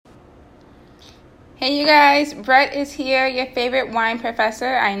Hey you guys, Brett is here, your favorite wine professor.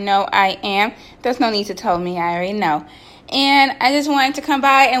 I know I am. There's no need to tell me, I already know. And I just wanted to come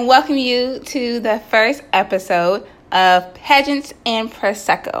by and welcome you to the first episode of Pageants and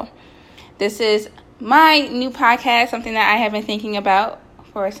Prosecco. This is my new podcast, something that I have been thinking about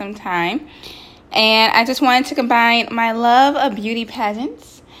for some time. And I just wanted to combine my love of beauty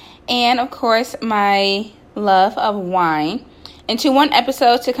pageants and, of course, my love of wine into one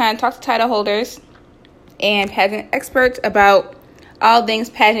episode to kind of talk to title holders and pageant experts about all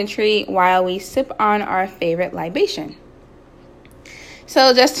things pageantry while we sip on our favorite libation.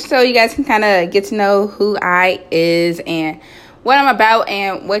 So just so you guys can kind of get to know who I is and what I'm about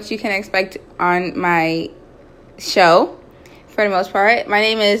and what you can expect on my show for the most part. My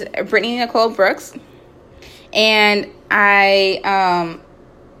name is Brittany Nicole Brooks, and I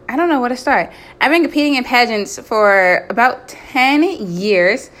don't know where to start. I've been competing in pageants for about 10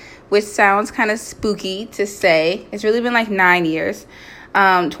 years, which sounds kind of spooky to say. It's really been like 9 years.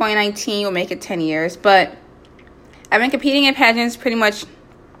 2019 will make it 10 years. But I've been competing in pageants pretty much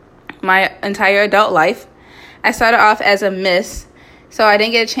my entire adult life. I started off as a Miss, so I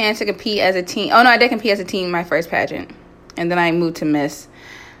didn't get a chance to compete as a teen. Oh, no, I did compete as a teen in my first pageant. And then I moved to Miss.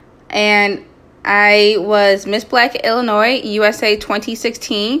 And I was Miss Black Illinois USA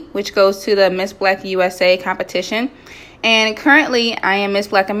 2016, which goes to the Miss Black USA competition. And currently, I am Miss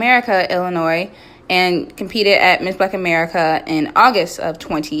Black America, Illinois, and competed at Miss Black America in August of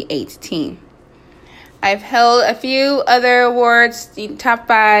 2018. I've held a few other awards, the top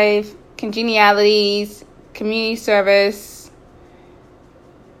 5, congenialities, community service,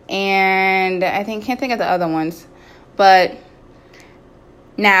 and can't think of the other ones. But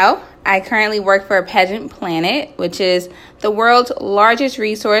now, I currently work for Pageant Planet, which is the world's largest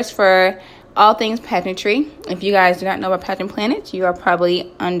resource for all things pageantry. If you guys do not know about Pageant Planet, you are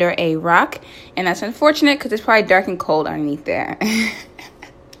probably under a rock. And that's unfortunate because it's probably dark and cold underneath there.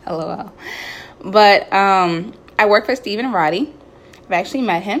 LOL. But I work for Stephen Roddy. I've actually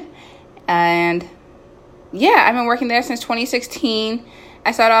met him. And yeah, I've been working there since 2016.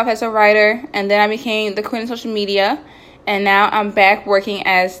 I started off as a writer, and then I became the queen of social media. And now I'm back working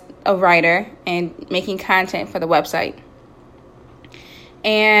as a writer and making content for the website.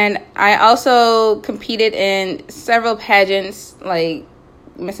 And I also competed in several pageants like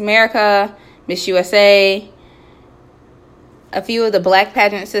Miss America, Miss USA, a few of the black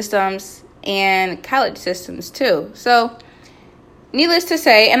pageant systems, and college systems too. So, needless to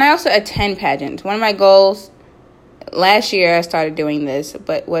say, and I also attend pageants. One of my goals last year, I started doing this,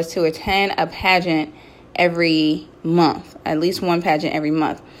 but was to attend a pageant every month, at least one pageant every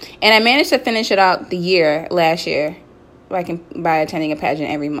month. And I managed to finish it out the year last year by attending a pageant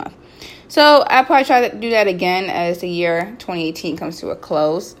every month. So I'll probably try to do that again as the year 2018 comes to a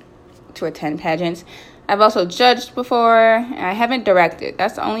close to attend pageants. I've also judged before, and I haven't directed.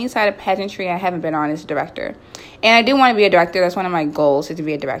 That's the only side of pageantry I haven't been on as a director. And I do want to be a director. That's one of my goals, is to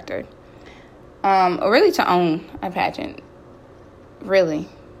be a director. Or really to own a pageant. Really.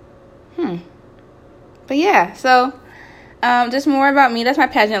 But yeah, so just more about me. That's my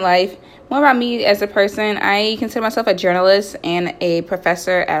pageant life. More about me as a person. I consider myself a journalist and a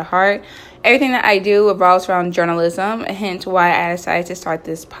professor at heart. Everything that I do revolves around journalism, hence why I decided to start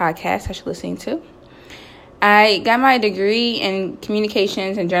this podcast that you're listening to. I got my degree in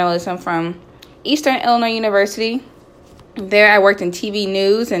communications and journalism from Eastern Illinois University. There I worked in TV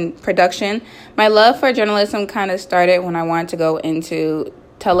news and production. My love for journalism kind of started when I wanted to go into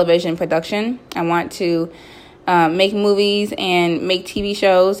television production. I want to make movies and make TV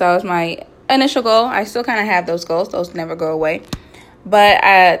shows. That was my initial goal. I still kind of have those goals. Those never go away. But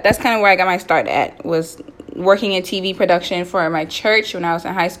that's kind of where I got my start at, was working in TV production for my church when I was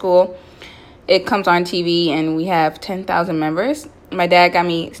in high school. It comes on TV, and we have 10,000 members. My dad got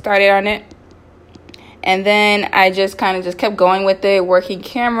me started on it. And then I just kept going with it, working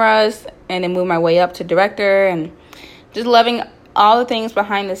cameras, and then moved my way up to director, and just loving all the things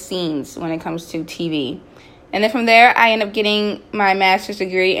behind the scenes when it comes to TV. And then from there, I ended up getting my master's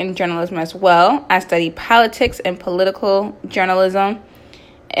degree in journalism as well. I studied politics and political journalism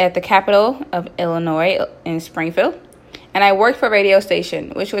at the capital of Illinois in Springfield. And I worked for a radio station,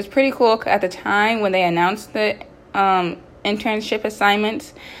 which was pretty cool at the time when they announced the internship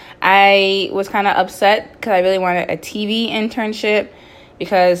assignments. I was kind of upset because I really wanted a TV internship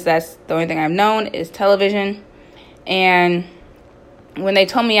because that's the only thing I've known is television. And when they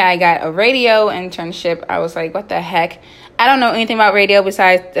told me I got a radio internship, I was like, what the heck? I don't know anything about radio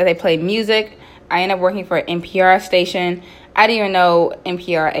besides that they play music. I ended up working for an NPR station. I didn't even know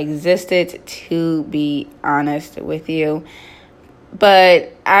NPR existed, to be honest with you.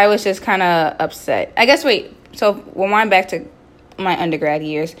 but I was just kind of upset. I guess, so we'll wind back to my undergrad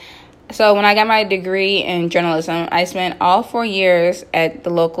years. So when I got my degree in journalism, I spent all 4 years at the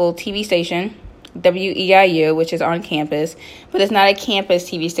local TV station, WEIU, which is on campus, but it's not a campus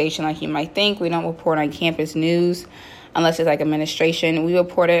TV station like you might think. We don't report on campus news unless it's like administration. We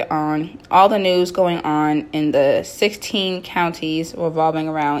reported on all the news going on in the 16 counties revolving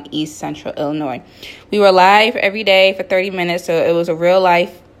around East Central Illinois. We were live every day for 30 minutes, so it was a real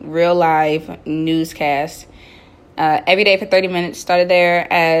live newscast. Every day for 30 minutes. Started there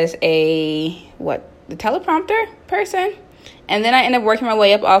as the teleprompter person. And then I ended up working my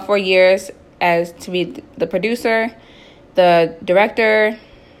way up all 4 years as to be the producer, the director.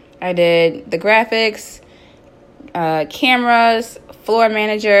 I did the graphics, cameras, floor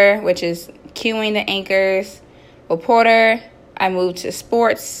manager, which is cueing the anchors, reporter. I moved to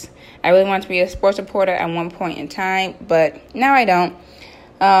sports. I really wanted to be a sports reporter at one point in time, but now I don't.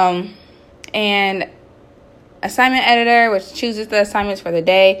 And assignment editor, which chooses the assignments for the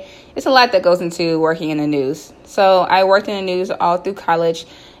day. It's a lot that goes into working in the news. So I worked in the news all through college,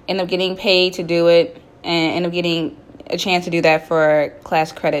 ended up getting paid to do it, and ended up getting a chance to do that for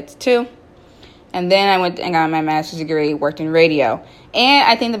class credits too. And then I went and got my master's degree, worked in radio. And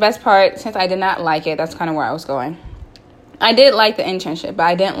I think the best part, since I did not like it, that's kind of where I was going. I did like the internship, but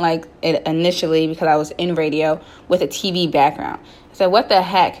I didn't like it initially because I was in radio with a TV background. I said, what the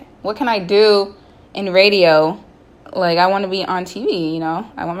heck? What can I do in radio? Like, I want to be on TV,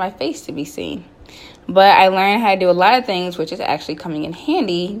 I want my face to be seen. But I learned how to do a lot of things, which is actually coming in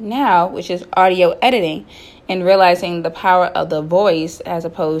handy now, which is audio editing, and realizing the power of the voice as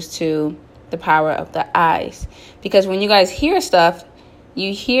opposed to the power of the eyes. Because when you guys hear stuff,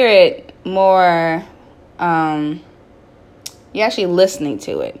 you hear it more, you're actually listening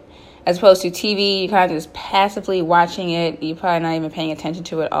to it. As opposed to TV, you kind of just passively watching it. You're probably not even paying attention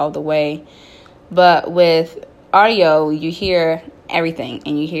to it all the way. But with audio, you hear everything,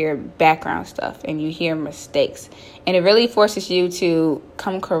 and you hear background stuff, and you hear mistakes. And it really forces you to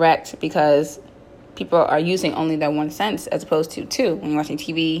come correct because people are using only that one sense as opposed to two. When you're watching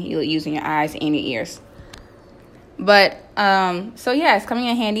TV, you're using your eyes and your ears. But, so yeah, it's coming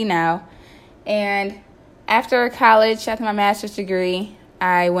in handy now. And after college, after my master's degree,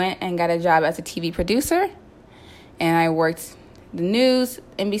 I went and got a job as a TV producer. And I worked the news,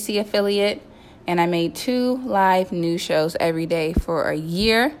 NBC affiliate. And I made 2 live news shows every day for a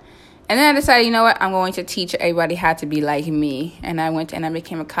year. And then I decided, you know what, I'm going to teach everybody how to be like me. And I went and I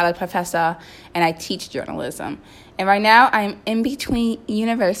became a college professor, and I teach journalism. And right now I'm in between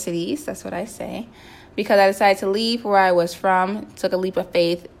universities, that's what I say, because I decided to leave where I was from, took a leap of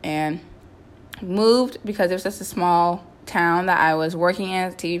faith, and moved because it was just a small town that I was working in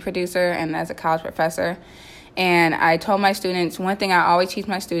as a TV producer and as a college professor. And I told my students, one thing I always teach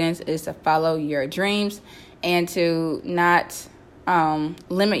my students is to follow your dreams and to not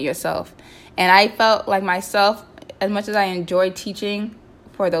limit yourself. And I felt like myself, as much as I enjoyed teaching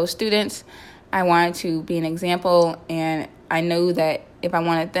for those students, I wanted to be an example. And I knew that if I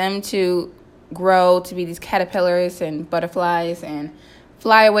wanted them to grow to be these caterpillars and butterflies and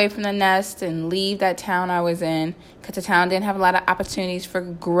fly away from the nest and leave that town I was in, because the town didn't have a lot of opportunities for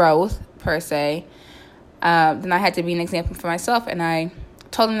growth per se, then I had to be an example for myself. And I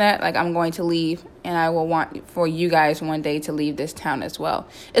told them that, like, I'm going to leave, and I will want for you guys one day to leave this town as well.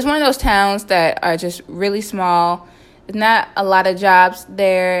 It's one of those towns that are just really small. There's not a lot of jobs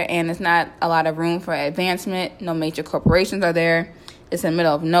there, and there's not a lot of room for advancement. No major corporations are there. It's in the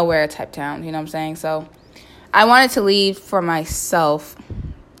middle of nowhere type town, you know what I'm saying? So I wanted to leave for myself,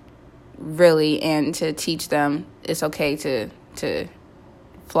 really, and to teach them it's okay to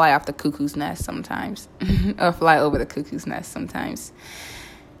fly off the cuckoo's nest sometimes, or fly over the cuckoo's nest sometimes.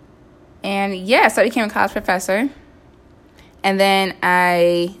 And yes, I became a college professor. And then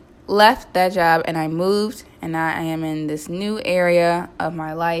I left that job and I moved, and now I am in this new area of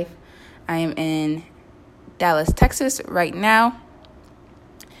my life. I am in Dallas, Texas right now,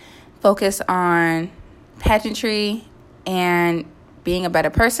 focused on pageantry and being a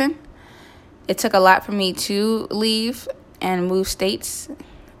better person. It took a lot for me to leave and move states,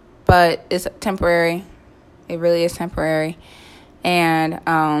 but it's temporary. It really is temporary. And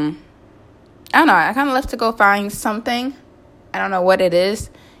I don't know, I kind of left to go find something. I don't know what it is,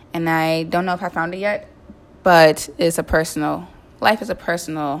 and I don't know if I found it yet, but it's a personal, life is a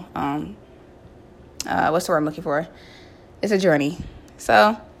personal, what's the word I'm looking for? It's a journey.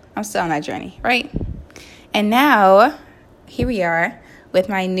 So I'm still on that journey, right? And now, here we are with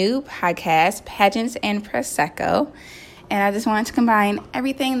my new podcast, Pageants and Prosecco. And I just wanted to combine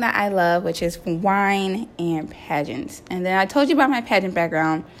everything that I love, which is wine and pageants. And then I told you about my pageant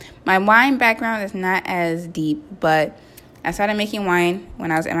background. My wine background is not as deep, but I started making wine when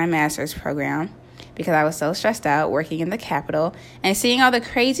I was in my master's program because I was so stressed out working in the Capitol and seeing all the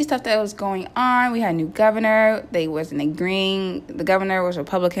crazy stuff that was going on. We had a new governor. They wasn't agreeing. The governor was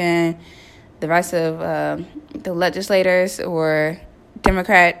Republican. The rest of the legislators were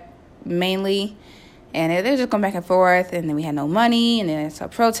Democrat mainly. And they were just going back and forth. And then we had no money. And then it's a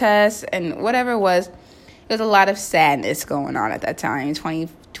protest. And whatever it was a lot of sadness going on at that time in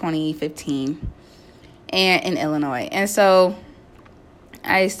 2015 and in Illinois. And so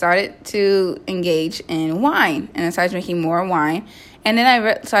I started to engage in wine, and I started drinking more wine. And then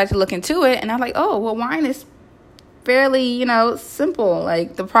I started to look into it, and I was like, oh, well, wine is fairly, simple.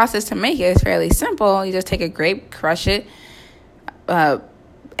 Like, the process to make it is fairly simple. You just take a grape, crush it, add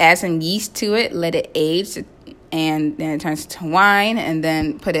some yeast to it, let it age, and then it turns to wine, and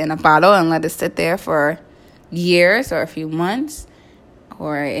then put it in a bottle and let it sit there for years or a few months,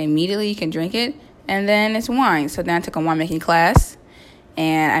 or immediately you can drink it, and then it's wine. So then I took a winemaking class,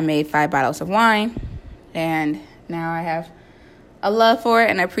 and I made 5 bottles of wine, and now I have a love for it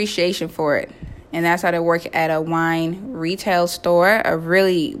and appreciation for it. And I started work at a wine retail store, a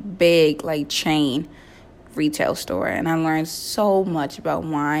really big, chain retail store. And I learned so much about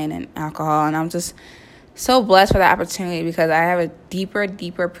wine and alcohol, and I'm just so blessed for that opportunity because I have a deeper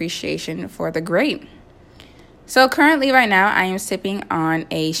appreciation for the grape. So currently right now I am sipping on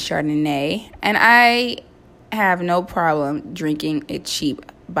a Chardonnay, and I have no problem drinking a cheap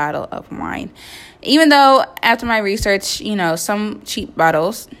bottle of wine. Even though after my research, some cheap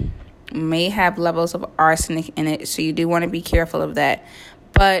bottles may have levels of arsenic in it, so you do want to be careful of that.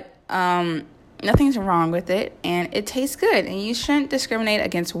 But nothing's wrong with it, and it tastes good. And you shouldn't discriminate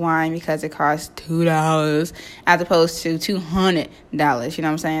against wine because it costs $2 as opposed to $200. You know what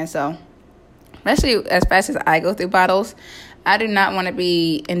I'm saying? So, especially as fast as I go through bottles, I do not want to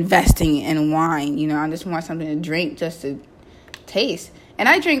be investing in wine. I just want something to drink just to taste. And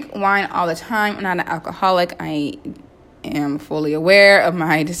I drink wine all the time. I'm not an alcoholic. I am fully aware of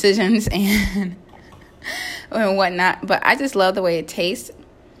my decisions and whatnot. But I just love the way it tastes.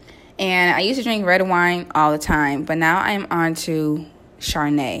 And I used to drink red wine all the time. But now I am on to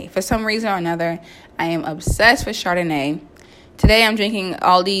Chardonnay. For some reason or another, I am obsessed with Chardonnay. Today I'm drinking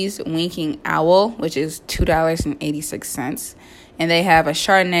Aldi's Winking Owl, which is $2.86. And they have a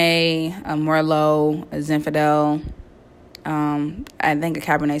Chardonnay, a Merlot, a Zinfandel, I think a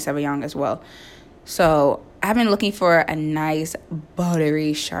Cabernet Sauvignon as well. So I've been looking for a nice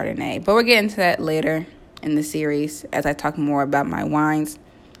buttery Chardonnay. But we'll get into that later in the series as I talk more about my wines.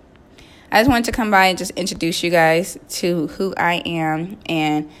 I just wanted to come by and just introduce you guys to who I am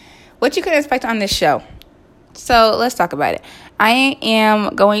and what you can expect on this show. So let's talk about it. I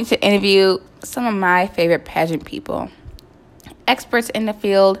am going to interview some of my favorite pageant people, experts in the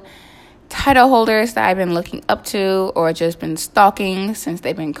field, title holders that I've been looking up to or just been stalking since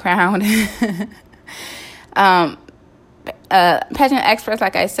they've been crowned. Pageant experts,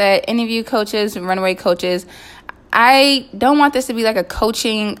 like I said, interview coaches, runway coaches. I don't want this to be like a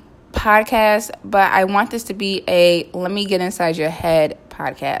coaching podcast, but I want this to be a let me get inside your head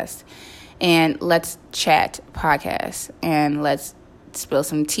podcast. And let's chat podcast, and let's spill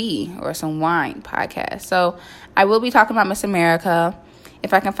some tea or some wine podcast. So I will be talking about Miss America.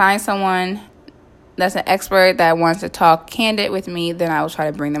 If I can find someone that's an expert that wants to talk candid with me, then I will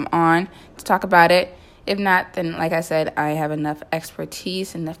try to bring them on to talk about it. If not, then like I said, I have enough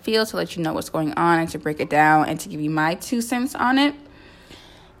expertise in the field to let you know what's going on and to break it down and to give you my 2 cents on it.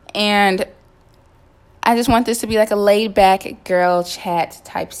 And I just want this to be like a laid-back girl chat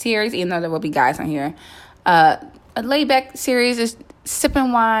type series, even though there will be guys on here. A laid-back series is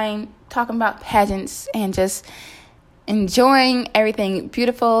sipping wine, talking about pageants, and just enjoying everything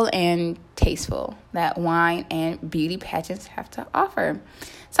beautiful and tasteful that wine and beauty pageants have to offer.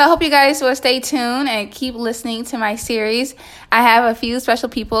 So I hope you guys will stay tuned and keep listening to my series. I have a few special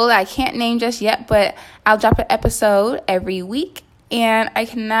people that I can't name just yet, but I'll drop an episode every week. And I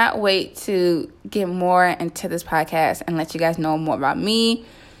cannot wait to get more into this podcast and let you guys know more about me,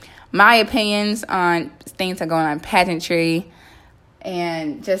 my opinions on things that are going on in pageantry,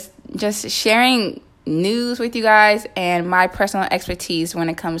 and just sharing news with you guys and my personal expertise when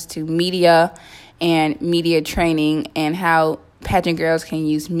it comes to media and media training and how pageant girls can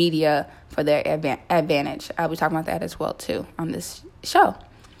use media for their advantage. I'll be talking about that as well, too, on this show.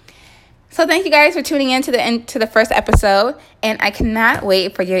 So thank you guys for tuning in to the first episode, and I cannot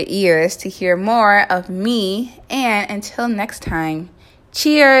wait for your ears to hear more of me. And until next time,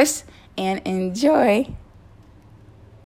 cheers and enjoy.